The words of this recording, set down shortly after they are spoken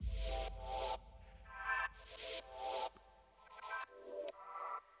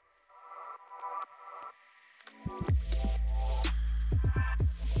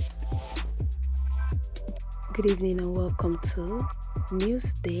Good evening and welcome to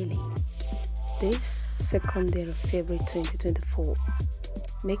News Daily. This second day of February 2024,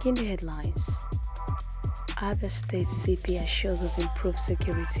 making the headlines. Abia State CP assures of improved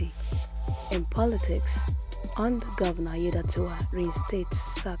security. In politics, under Governor Ayedatiwa reinstates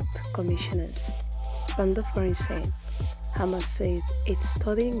sacked commissioners. From the foreign scene, Hamas says it's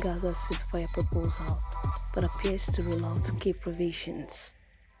studying Gaza ceasefire proposal, but appears to rule out key provisions.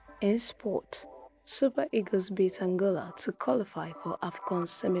 In sport, Super Eagles beat Angola to qualify for AFCON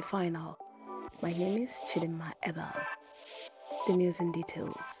semi-final. My name is Chidinma Ebal. The news in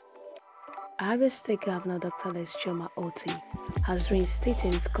details. Abia State Governor Dr. Les Chioma Oti has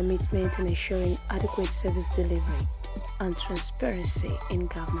reinstated his commitment in ensuring adequate service delivery and transparency in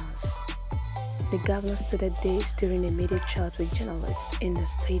governance. The governor stated this during a media chat with journalists in the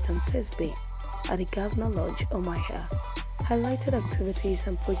state on Thursday at the Governor Lodge, Omahia, highlighted activities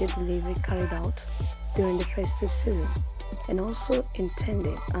and project delivery carried out during the festive season and also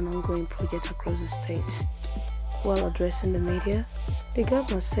intended an ongoing project across the state. While addressing the media, the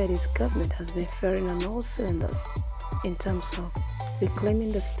governor said his government has been firing on all cylinders in terms of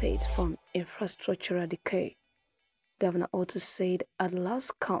reclaiming the state from infrastructural decay. Governor Otto said at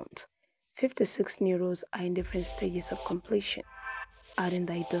last count, 56 new roads are in different stages of completion, adding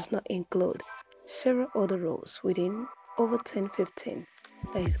that it does not include several other roads within over 10-15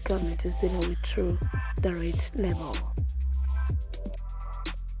 that his government is dealing with through the rate level.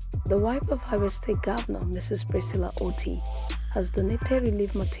 The wife of Abia State Governor, Mrs. Priscilla Oti, has donated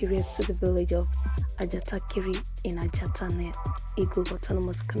relief materials to the village of Ajatakiri in Ajatane, Igbo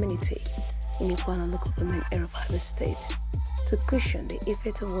Autonomous Community in Ikwana local government area of Abia State to cushion the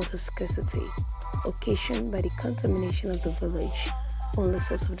effect of water scarcity occasioned by the contamination of the village, only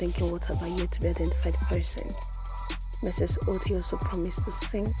source of drinking water by yet to be identified person. Mrs. Oti also promised to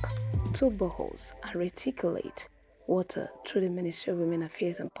sink 2 boreholes and reticulate water through the Ministry of Women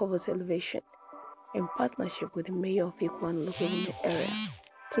Affairs and Poverty Elevation in partnership with the mayor of Ikwan local government area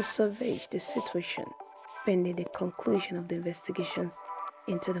to survey the situation pending the conclusion of the investigations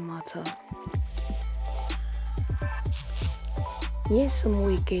into the matter. Nyesom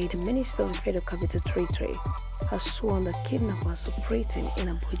Wike, the Minister of the Federal Capital Territory, has sworn that kidnappers operating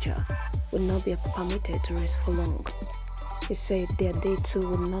in Abuja will not be permitted to rest for long. He said they too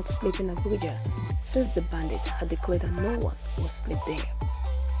will not sleep in Abuja since the bandits had declared that no one will sleep there.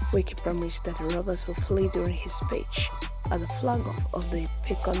 Wike promised that the robbers will flee during his speech at the flag-off of the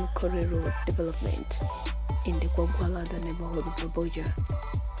Pecon Kore Road development in the Gwagwalada neighborhood of Abuja.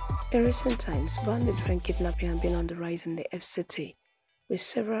 In recent times, banditry and kidnapping have been on the rise in the FCT, with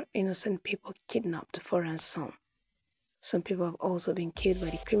several innocent people kidnapped for ransom. Some people have also been killed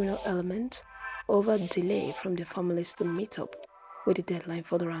by the criminal element over delay from their families to meet up with the deadline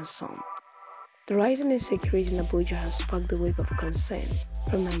for the ransom. The rising insecurity in Abuja has sparked a wave of concern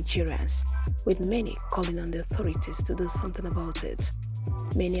from Nigerians, with many calling on the authorities to do something about it.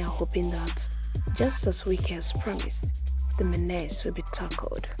 Many are hoping that, just as Wike has promised, the menace will be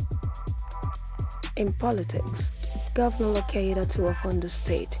tackled. In politics, Governor Lucky Ayedatiwa of Ondo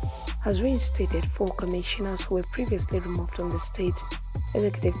State has reinstated 4 commissioners who were previously removed from the State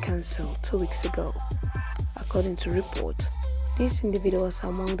Executive Council 2 weeks ago. According to reports, these individuals are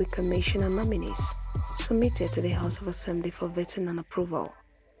among the commissioner nominees submitted to the House of Assembly for vetting and approval.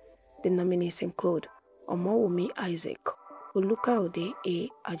 The nominees include Omowumi Isaac, Olukaode A.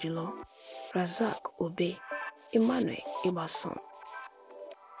 Ajulo, Razak Obe, Emmanuel Ibason,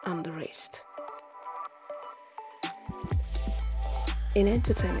 and the rest. In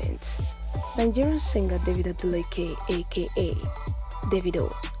entertainment, Nigerian singer David Adeleke, aka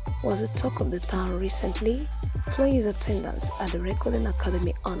Davido, was the talk of the town recently, following his attendance at the Recording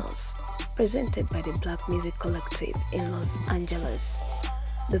Academy Honors presented by the Black Music Collective in Los Angeles.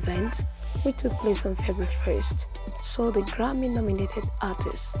 The event, which took place on February 1st, saw the Grammy-nominated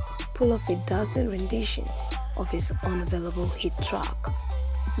artist pull off a dazzling rendition of his unavailable hit track.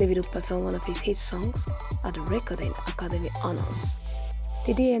 Davido performed one of his hit songs at the Recording Academy Honors.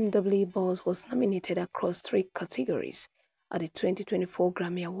 The DMW Boss was nominated across 3 categories at the 2024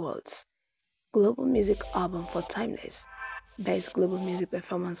 Grammy Awards: Global Music Album for Timeless, Best Global Music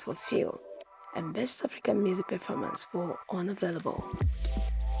Performance for Feel, and Best African Music Performance for Unavailable.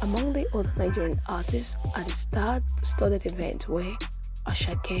 Among the other Nigerian artists at the star-studded event were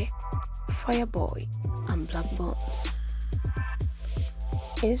Ashake, Fireboy, and Black Bones.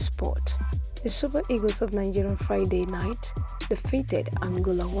 In sport, the Super Eagles of Nigeria on Friday night defeated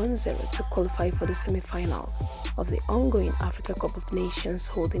Angola 1-0 to qualify for the semi-final of the ongoing Africa Cup of Nations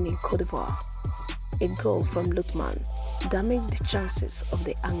holding in Cote d'Ivoire. A goal from Lookman damaged the chances of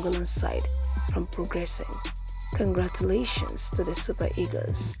the Angolan side from progressing. Congratulations to the Super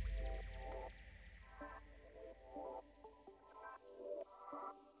Eagles.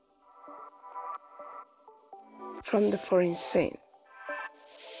 From the foreign scene,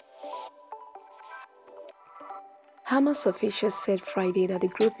 Hamas officials said Friday that the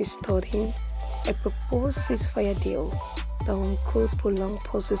group is studying a proposed ceasefire deal that will include prolonged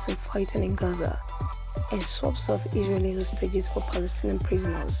pauses in fighting in Gaza and swaps of Israeli hostages for Palestinian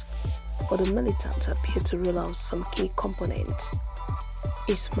prisoners, but the militants appear to rule out some key components.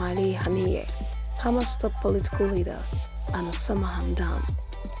 Ismaili Haniyeh, Hamas top political leader, and Osama Hamdan,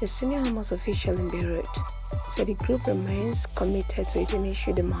 a senior Hamas official in Beirut, said the group remains committed to its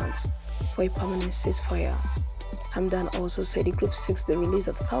initial demands for a permanent ceasefire. Hamdan also said the group seeks the release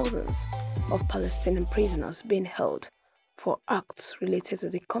of thousands of Palestinian prisoners being held for acts related to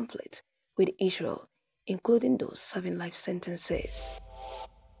the conflict with Israel, including those serving life sentences.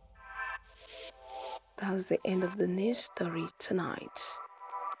 That's the end of the news story tonight.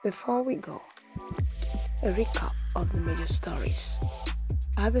 Before we go, a recap of the major stories.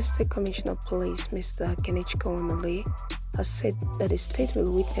 Abia State Commissioner of Police, Mr. Kenichiko Wemele, has said that the state will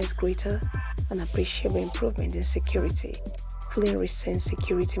witness greater and appreciable improvement in security, following recent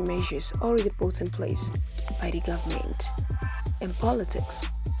security measures already put in place by the government. In politics,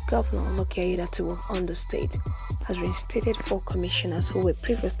 Governor Lucky Aiyedatiwa of Ondo State has reinstated 4 commissioners who were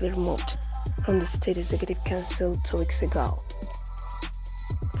previously removed from the State Executive Council 2 weeks ago.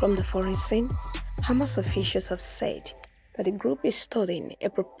 From the foreign scene, Hamas officials have said that the group is studying a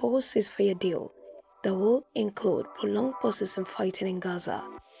proposed ceasefire deal that will include prolonged pauses in fighting in Gaza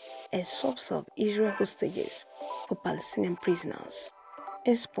and swaps of Israel hostages for Palestinian prisoners.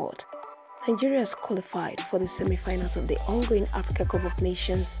 In sport, Nigeria has qualified for the semi-finals of the ongoing Africa Cup of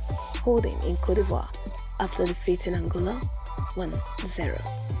Nations holding in Cote d'Ivoire after defeating Angola 1-0.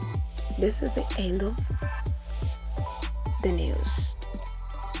 This is the end of the news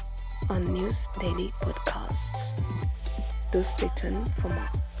on News Daily Podcast. Do stay tuned for more.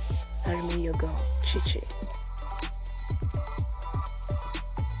 I remain your girl, Chichi.